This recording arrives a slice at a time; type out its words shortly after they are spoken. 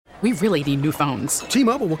We really need new phones.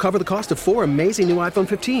 T-Mobile will cover the cost of 4 amazing new iPhone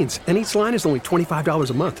 15s, and each line is only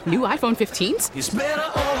 $25 a month. New iPhone 15s? It's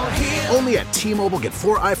better over here. Only at T-Mobile, get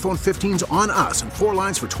 4 iPhone 15s on us and 4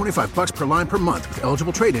 lines for $25 per line per month with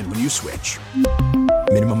eligible trade-in when you switch.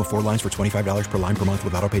 Minimum of 4 lines for $25 per line per month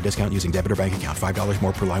with autopay discount using debit or bank account. $5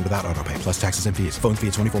 more per line without autopay, plus taxes and fees. Phone fee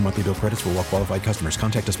at 24 monthly bill credits for well-qualified customers.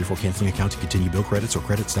 Contact us before canceling account to continue bill credits or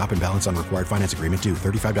credit stop and balance on required finance agreement due.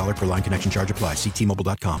 $35 per line connection charge applies. See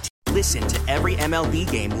T-Mobile.com. Listen to every MLB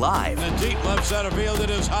game live. In the deep left center field, it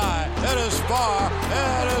is high, it is far,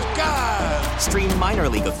 it is gone. Stream minor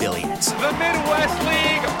league affiliates. The Midwest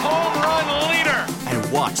League home run leader.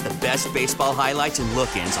 And watch the best baseball highlights and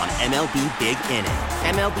look-ins on MLB Big Inning.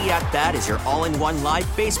 MLB At Bat is your all-in-one live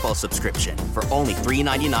baseball subscription for only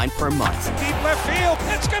 $3.99 per month. Deep left field,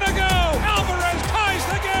 it's gonna go. Alvarez ties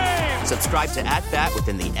the game. Subscribe to At Bat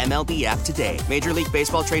within the MLB app today. Major League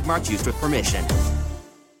Baseball trademarks used with permission.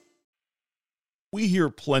 We hear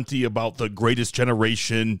plenty about the greatest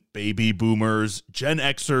generation, baby boomers, Gen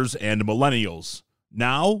Xers, and millennials.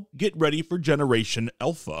 Now, get ready for Generation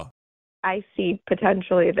Alpha. I see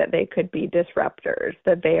potentially that they could be disruptors,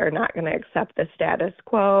 that they are not going to accept the status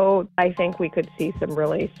quo. I think we could see some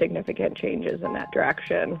really significant changes in that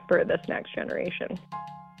direction for this next generation.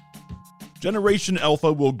 Generation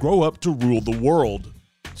Alpha will grow up to rule the world.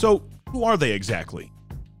 So, who are they exactly?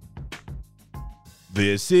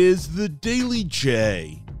 This is the Daily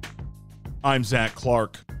J. I'm Zach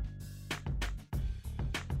Clark.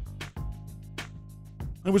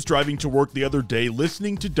 I was driving to work the other day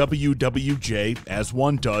listening to WWJ, as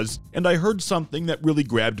one does, and I heard something that really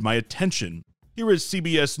grabbed my attention. Here is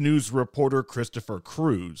CBS News reporter Christopher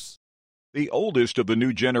Cruz. The oldest of the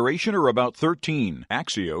new generation are about 13.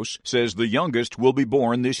 Axios says the youngest will be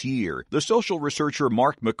born this year. The social researcher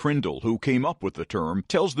Mark McCrindle, who came up with the term,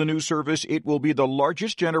 tells the news service it will be the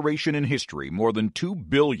largest generation in history, more than 2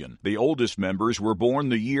 billion. The oldest members were born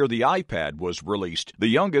the year the iPad was released. The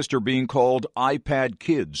youngest are being called iPad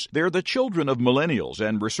kids. They're the children of millennials,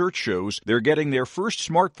 and research shows they're getting their first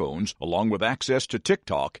smartphones, along with access to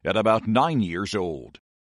TikTok, at about 9 years old.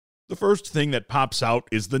 The first thing that pops out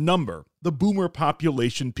is the number. The boomer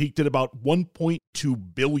population peaked at about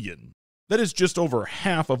 1.2 billion. That is just over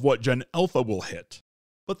half of what Gen Alpha will hit.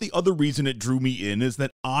 But the other reason it drew me in is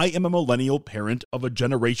that I am a millennial parent of a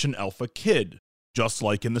Generation Alpha kid, just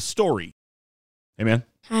like in the story. Hey, man.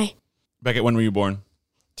 Hi. Beckett, when were you born?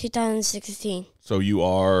 2016. So you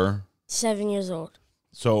are? 7 years old.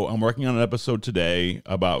 So I'm working on an episode today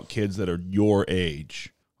about kids that are your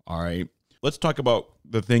age. All right. Let's talk about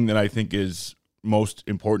the thing that I think is most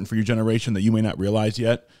important for your generation that you may not realize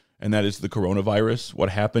yet, and that is the coronavirus. What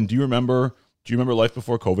happened? Do you remember life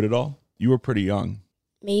before COVID at all? You were pretty young.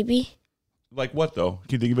 Maybe. Like what, though?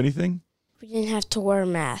 Can you think of anything? We didn't have to wear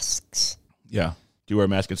masks. Yeah. Do you wear a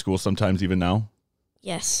mask at school sometimes, even now?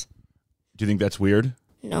 Yes. Do you think that's weird?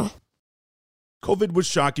 No. COVID was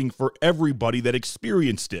shocking for everybody that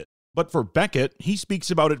experienced it. But for Beckett, he speaks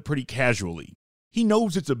about it pretty casually. He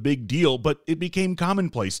knows it's a big deal, but it became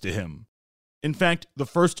commonplace to him. In fact, the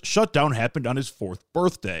first shutdown happened on his 4th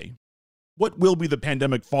birthday. What will be the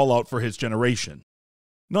pandemic fallout for his generation?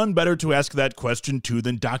 None better to ask that question to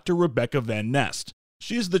than Dr. Rebecca Van Nest.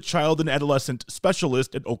 She is the child and adolescent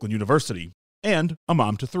specialist at Oakland University and a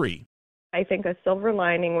mom to 3. I think a silver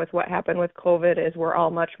lining with what happened with COVID is we're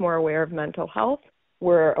all much more aware of mental health.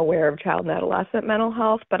 We're aware of child and adolescent mental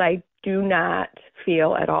health, but I do not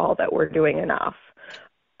feel at all that we're doing enough.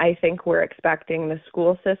 I think we're expecting the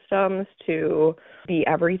school systems to be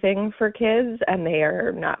everything for kids, and they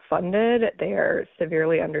are not funded. They are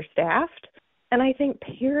severely understaffed. And I think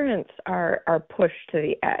parents are pushed to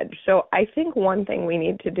the edge. So I think one thing we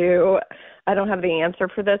need to do, I don't have the answer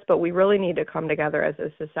for this, but we really need to come together as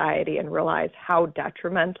a society and realize how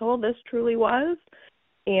detrimental this truly was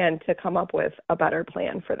and to come up with a better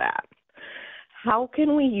plan for that. How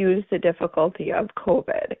can we use the difficulty of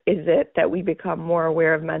COVID? Is it that we become more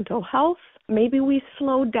aware of mental health? Maybe we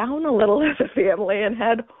slowed down a little as a family and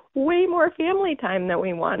had way more family time than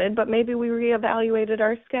we wanted, but maybe we reevaluated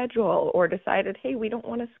our schedule or decided, hey, we don't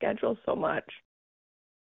want to schedule so much.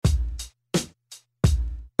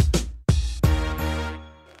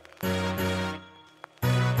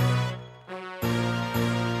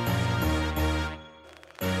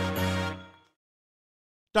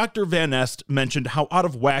 Dr. Van Nest mentioned how out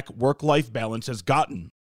of whack work-life balance has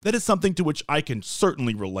gotten. That is something to which I can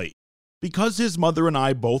certainly relate. Because his mother and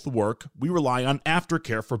I both work, we rely on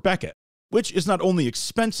aftercare for Beckett, which is not only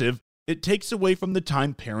expensive, it takes away from the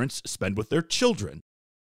time parents spend with their children.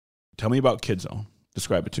 Tell me about KidZone.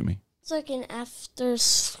 Describe it to me. It's like an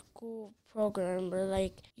after-school program where,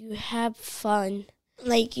 like, you have fun.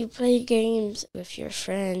 Like, you play games with your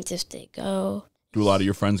friends if they go. Do a lot of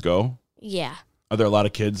your friends go? Yeah. Are there a lot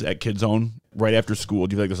of kids at Kids Zone right after school?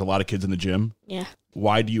 Do you feel like there's a lot of kids in the gym? Yeah.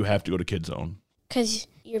 Why do you have to go to Kids Zone? Because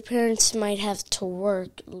your parents might have to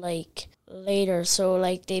work, like, later, so,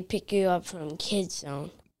 like, they pick you up from Kids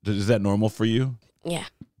Zone. Is that normal for you? Yeah.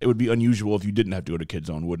 It would be unusual if you didn't have to go to Kids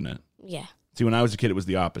Zone, wouldn't it? Yeah. See, when I was a kid, it was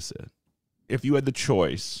the opposite. If you had the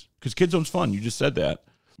choice, because Kids Zone's fun, you just said that,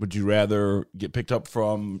 would you rather get picked up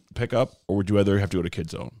from pickup, or would you rather have to go to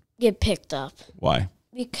Kids Zone? Get picked up. Why?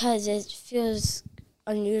 Because it feels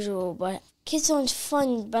unusual, but Kids Zone's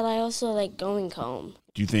fun, but I also like going home.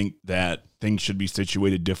 Do you think that things should be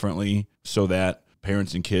situated differently so that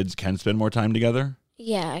parents and kids can spend more time together?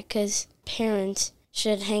 Yeah, because parents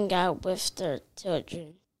should hang out with their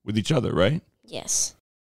children. With each other, right? Yes.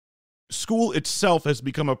 School itself has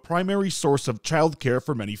become a primary source of childcare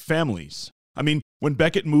for many families. I mean, when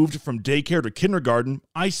Beckett moved from daycare to kindergarten,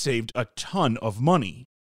 I saved a ton of money.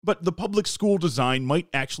 But the public school design might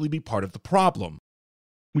actually be part of the problem.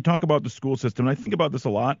 We talk about the school system, and I think about this a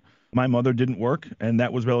lot. My mother didn't work, and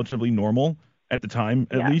that was relatively normal at the time,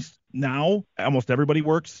 at least. Now, almost everybody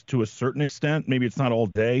works to a certain extent. Maybe it's not all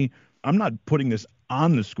day. I'm not putting this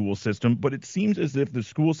on the school system, but it seems as if the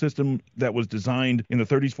school system that was designed in the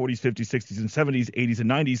 30s, 40s, 50s, 60s, and 70s, 80s, and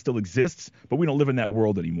 90s still exists, but we don't live in that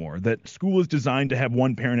world anymore. That school is designed to have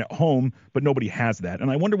one parent at home, but nobody has that. And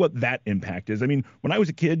I wonder what that impact is. I mean, when I was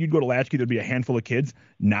a kid, you'd go to Latchkey, there'd be a handful of kids.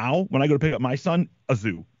 Now, when I go to pick up my son, a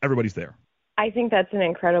zoo. Everybody's there. I think that's an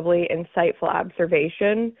incredibly insightful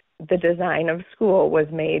observation. The design of school was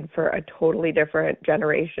made for a totally different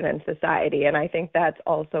generation and society. And I think that's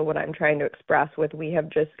also what I'm trying to express with we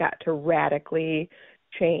have just got to radically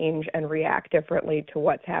change and react differently to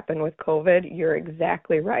what's happened with COVID. You're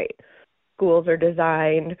exactly right. Schools are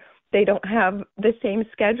designed, they don't have the same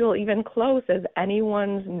schedule even close as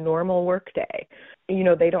anyone's normal workday. You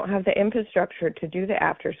know, they don't have the infrastructure to do the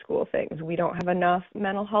after school things. We don't have enough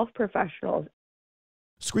mental health professionals.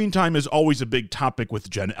 Screen time is always a big topic with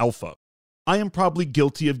Gen Alpha. I am probably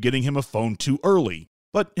guilty of getting him a phone too early,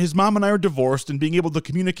 but his mom and I are divorced and being able to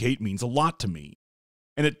communicate means a lot to me.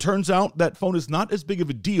 And it turns out that phone is not as big of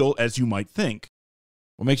a deal as you might think.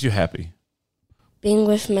 What makes you happy? Being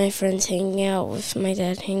with my friends, hanging out with my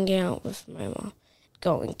dad, hanging out with my mom,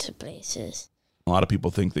 going to places. A lot of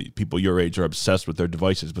people think that people your age are obsessed with their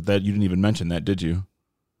devices, but that you didn't even mention that, did you?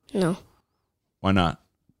 No. Why not?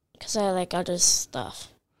 Because I like other stuff.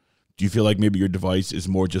 Do you feel like maybe your device is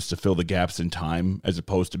more just to fill the gaps in time as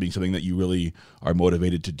opposed to being something that you really are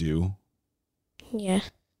motivated to do? Yeah.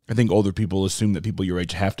 I think older people assume that people your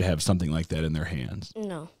age have to have something like that in their hands.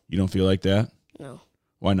 No. You don't feel like that? No.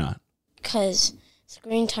 Why not? Because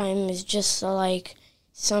screen time is just like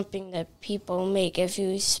something that people make. If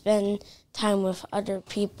you spend time with other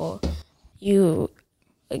people, you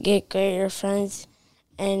get greater friends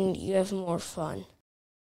and you have more fun.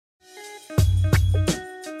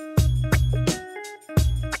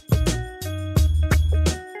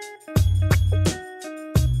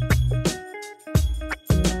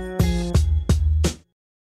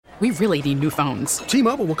 We really need new phones.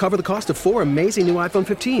 T-Mobile will cover the cost of 4 amazing new iPhone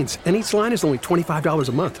 15s, and each line is only $25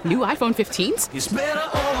 a month. New iPhone 15s? It's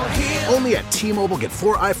better over here. Only at T-Mobile, get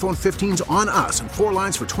 4 iPhone 15s on us and 4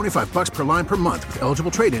 lines for $25 per line per month with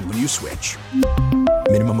eligible trade-in when you switch.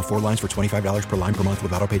 Minimum of 4 lines for $25 per line per month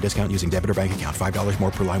with autopay discount using debit or bank account. $5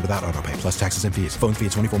 more per line without autopay, plus taxes and fees. Phone fee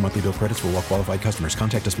at 24 monthly bill credits for well-qualified customers.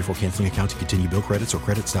 Contact us before canceling account to continue bill credits or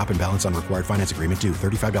credit stop and balance on required finance agreement due.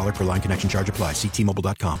 $35 per line connection charge applies. See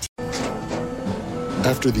T-Mobile.com.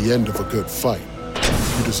 After the end of a good fight,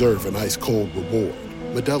 you deserve an ice-cold reward.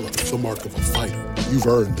 Modelo is the mark of a fighter. You've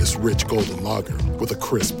earned this rich golden lager with a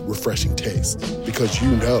crisp, refreshing taste. Because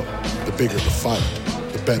you know, the bigger the fight,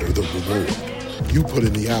 the better the reward. You put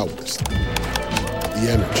in the hours, the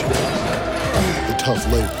energy, the tough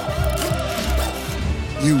labor.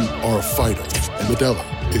 You are a fighter, and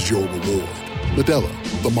Modelo is your reward.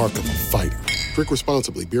 Modelo, the mark of a fighter. Drink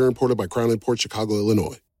responsibly. Beer imported by Crown Imports, Chicago,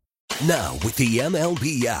 Illinois. Now, with the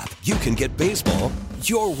MLB app, you can get baseball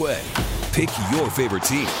your way. Pick your favorite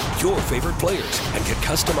team, your favorite players, and get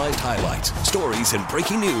customized highlights, stories, and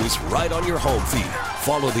breaking news right on your home feed.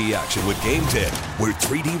 Follow the action with Game Day, where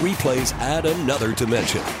 3D replays add another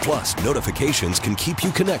dimension. Plus, notifications can keep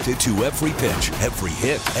you connected to every pitch, every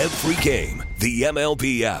hit, every game. The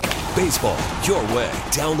MLB app. Baseball your way.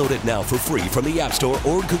 Download it now for free from the App Store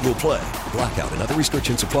or Google Play. Blackout and other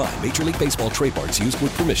restrictions apply. Major League Baseball trademarks used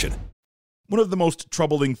with permission. One of the most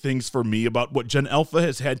troubling things for me about what Gen Alpha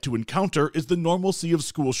has had to encounter is the normalcy of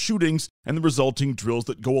school shootings and the resulting drills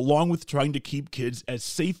that go along with trying to keep kids as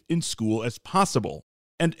safe in school as possible.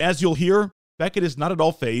 And as you'll hear, Beckett is not at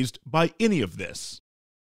all fazed by any of this.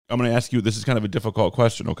 I'm going to ask you, this is kind of a difficult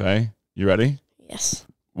question, okay? You ready? Yes.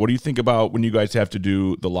 What do you think about when you guys have to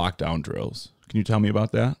do the lockdown drills? Can you tell me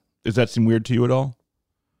about that? Does that seem weird to you at all?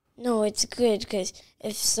 No, it's good because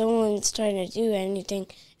if someone's trying to do anything,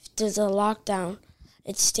 if there's a lockdown,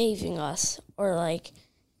 it's saving us, or like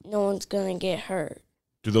no one's going to get hurt.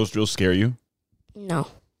 Do those drills scare you? No.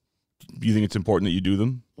 Do you think it's important that you do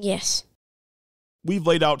them? Yes. We've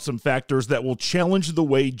laid out some factors that will challenge the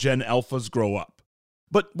way Gen Alphas grow up.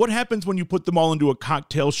 But what happens when you put them all into a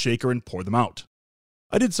cocktail shaker and pour them out?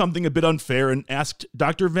 I did something a bit unfair and asked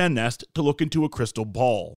Dr. Van Nest to look into a crystal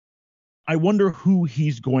ball. I wonder who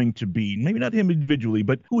he's going to be. Maybe not him individually,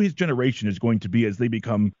 but who his generation is going to be as they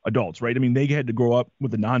become adults, right? I mean, they had to grow up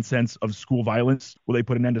with the nonsense of school violence. Will they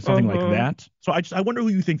put an end to something like that? So I wonder who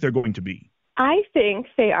you think they're going to be. I think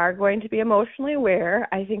they are going to be emotionally aware.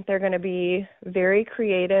 I think they're going to be very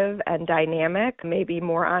creative and dynamic, maybe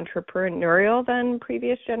more entrepreneurial than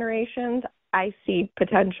previous generations. I see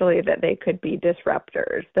potentially that they could be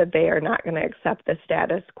disruptors, that they are not going to accept the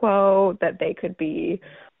status quo, that they could be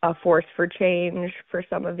a force for change for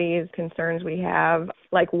some of these concerns we have.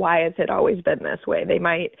 Like, why has it always been this way? They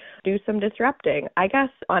might do some disrupting. I guess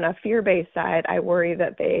on a fear-based side, I worry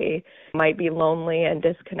that they might be lonely and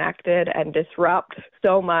disconnected and disrupt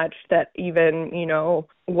so much that even,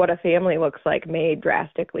 what a family looks like may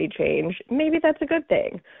drastically change. Maybe that's a good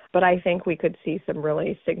thing, but I think we could see some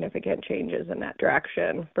really significant changes in that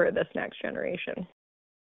direction for this next generation.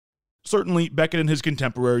 Certainly, Beckett and his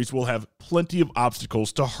contemporaries will have plenty of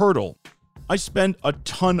obstacles to hurdle. I spend a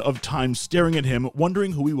ton of time staring at him,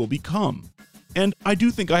 wondering who he will become. And I do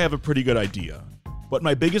think I have a pretty good idea. But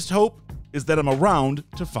my biggest hope is that I'm around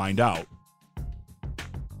to find out.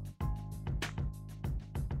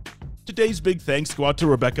 Today's big thanks go out to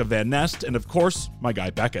Rebecca Van Nest and, of course, my guy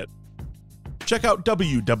Beckett. Check out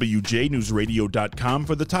WWJNewsRadio.com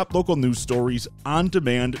for the top local news stories on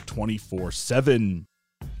demand 24/7.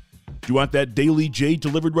 Do you want that Daily J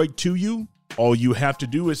delivered right to you? All you have to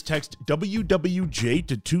do is text WWJ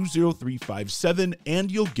to 20357 and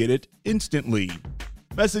you'll get it instantly.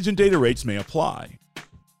 Message and data rates may apply.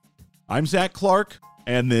 I'm Zach Clark,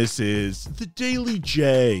 and this is the Daily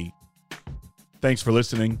J. Thanks for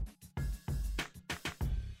listening.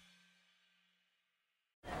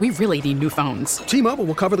 We really need new phones. T-Mobile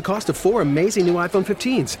will cover the cost of 4 amazing new iPhone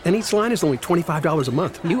 15s, and each line is only $25 a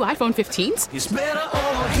month. New iPhone 15s? It's better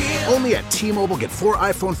over here. Only at T-Mobile, get 4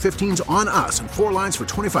 iPhone 15s on us and 4 lines for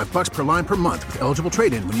 $25 per line per month with eligible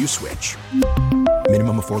trade-in when you switch.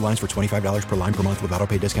 Minimum of 4 lines for $25 per line per month with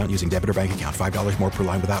autopay discount using debit or bank account. $5 more per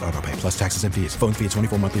line without autopay, plus taxes and fees. Phone fee at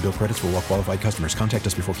 24 monthly bill credits for well-qualified customers. Contact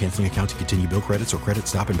us before canceling account to continue bill credits or credit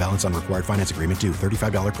stop and balance on required finance agreement due.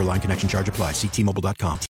 $35 per line connection charge applies. See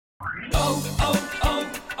T-Mobile.com.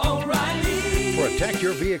 O'Reilly. Protect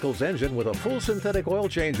your vehicle's engine with a full synthetic oil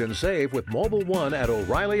change and save with Mobile One at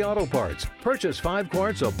O'Reilly Auto Parts. Purchase 5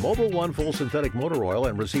 quarts of Mobile One full synthetic motor oil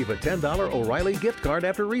and receive a $10 O'Reilly gift card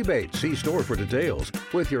after rebate. See store for details.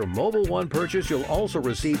 With your Mobile One purchase, you'll also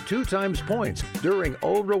receive 2 times points during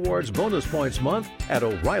O Rewards Bonus Points Month at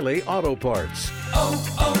O'Reilly Auto Parts.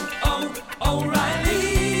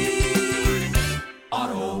 O'Reilly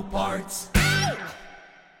Auto Parts.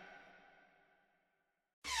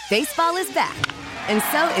 Baseball is back, and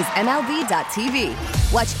so is MLB.tv.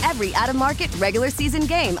 Watch every out-of-market regular season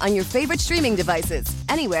game on your favorite streaming devices,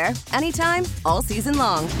 anywhere, anytime, all season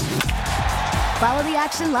long. Follow the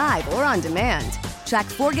action live or on demand. Track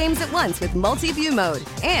 4 games at once with multi-view mode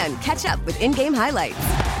and catch up with in-game highlights.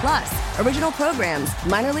 Plus, original programs,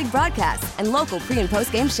 minor league broadcasts, and local pre- and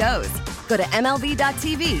post-game shows. Go to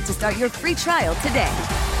MLB.tv to start your free trial today.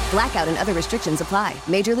 Blackout and other restrictions apply.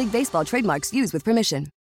 Major League Baseball trademarks used with permission.